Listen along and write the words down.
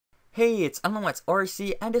Hey, it's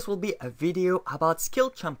IdkWhatsRc and this will be a video about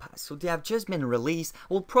Skillchompas. So they have just been released.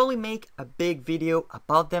 We'll probably make a big video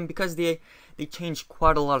about them because they changed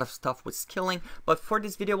quite a lot of stuff with skilling. But for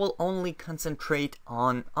this video, we'll only concentrate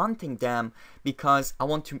on hunting them because I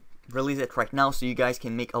want to release it right now so you guys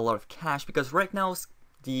can make a lot of cash. Because right now,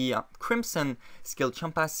 the Crimson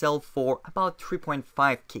Skillchompas sell for about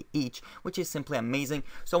 3.5k each, which is simply amazing.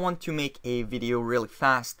 So I want to make a video really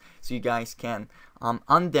fast so you guys can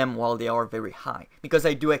hunt them while they are very high, because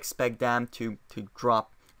I do expect them to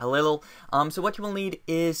drop a little. So what you will need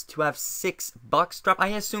is to have 6 box trap. I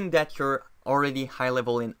assume that you're already high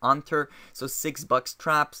level in Hunter, so 6 box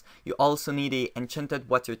traps. You also need a Enchanted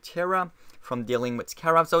water Tiara from dealing with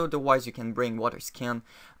scarabs, otherwise you can bring water skin.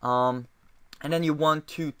 And then you want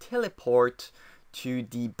to teleport to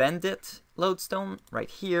the Bandit lodestone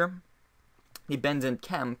right here, the Bandit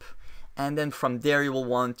Camp, and then from there you will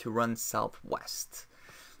want to run southwest.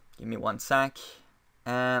 Give me 1 sec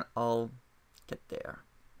and I'll get there.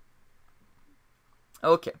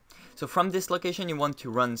 Okay, so from this location you want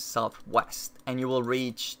to run southwest and you will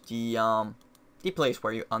reach the place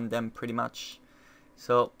where you hunt them pretty much.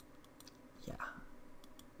 So yeah.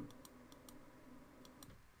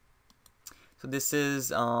 So this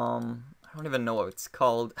is, I don't even know what it's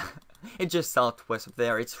called. It's just southwest of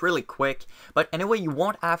there. It's really quick. But anyway, you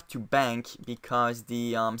won't have to bank because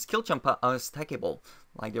the Skillchompa are stackable,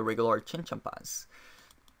 like the regular Chinchompas.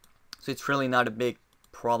 So it's really not a big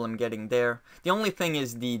problem getting there. The only thing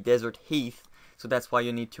is the desert heath. So that's why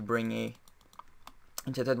you need to bring a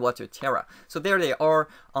Enchanted water Tiara. So there they are.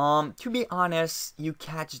 To be honest, you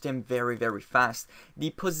catch them very fast. The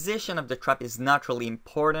position of the trap is not really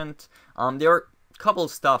important. There are a couple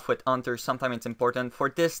stuff with hunters. Sometimes it's important. For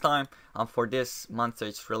this time, for this monster,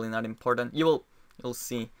 it's really not important. You'll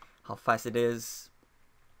see how fast it is.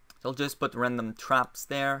 So I'll just put random traps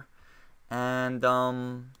there, and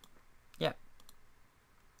yeah.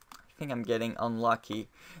 I think I'm getting unlucky.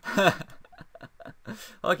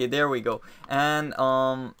 Okay, there we go. And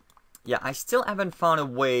yeah, I still haven't found a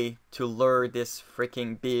way to lure this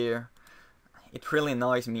freaking bear. It really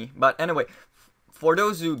annoys me. But anyway, for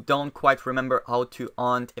those who don't quite remember how to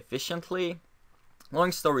hunt efficiently,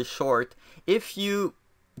 long story short, if you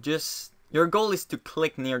just, your goal is to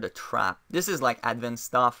click near the trap. This is like advanced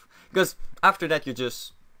stuff, because after that you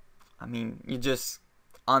just, you just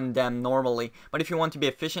on them normally. But if you want to be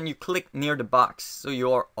efficient, you click near the box, so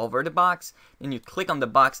you are over the box, then you click on the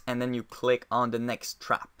box and then you click on the next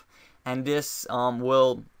trap, and this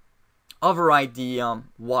will override the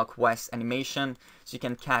walk west animation, so you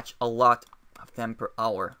can catch a lot of them per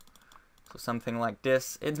hour. So something like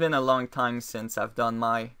this. It's been a long time since I've done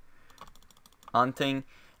my hunting,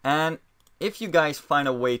 and if you guys find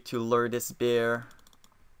a way to lure this bear,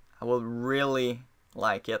 I will really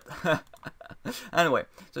like it. Anyway,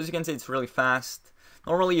 so as you can see, it's really fast.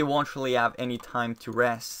 Normally you won't really have any time to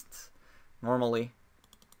rest normally,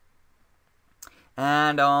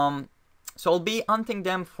 and so I'll be hunting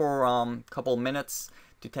them for a couple minutes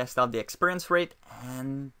to test out the experience rate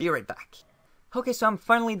and be right back. Okay, so I'm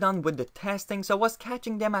finally done with the testing. So I was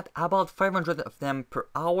catching them at about 500 of them per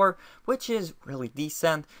hour, which is really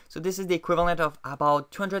decent. So this is the equivalent of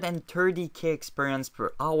about 230k experience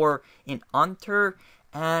per hour in Hunter,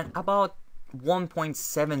 and about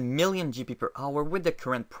 1.7 million GP per hour with the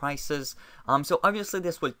current prices. So obviously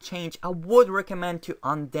this will change. I would recommend to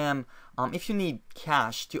hunt them, if you need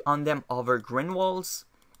cash, to hunt them over green walls.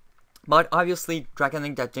 But obviously Dragon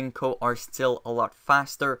Link Jinko are still a lot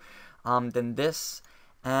faster than this.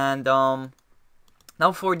 And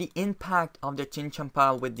now for the impact of the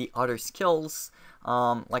Chinchompa with the other skills,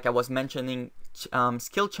 like I was mentioning,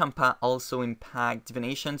 Skillchompa also impact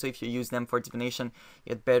divination. So if you use them for divination, you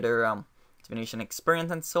get better divination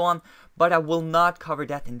experience and so on. But I will not cover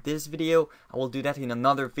that in this video. I will do that in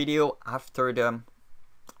another video after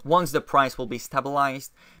once the price will be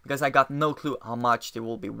stabilized, because I got no clue how much they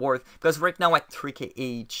will be worth. Because right now at 3k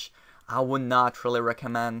each, I would not really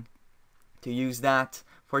recommend to use that.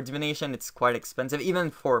 For divination, it's quite expensive, even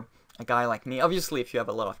for a guy like me. Obviously, if you have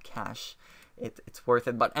a lot of cash, it's worth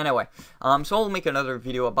it. But anyway, so I'll make another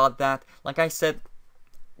video about that. Like I said,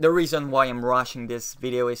 the reason why I'm rushing this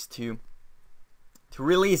video is to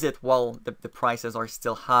release it while the prices are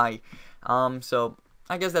still high. So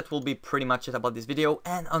I guess that will be pretty much it about this video.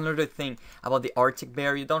 And another thing about the Arctic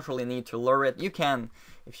bear, you don't really need to lure it. You can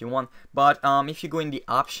if you want, but if you go in the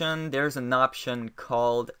option, there's an option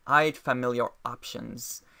called Hide Familiar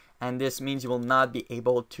Options, and this means you will not be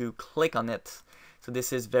able to click on it. So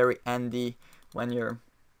this is very handy when you're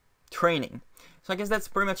training. So I guess that's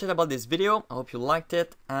pretty much it about this video. I hope you liked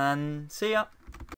it, and see ya!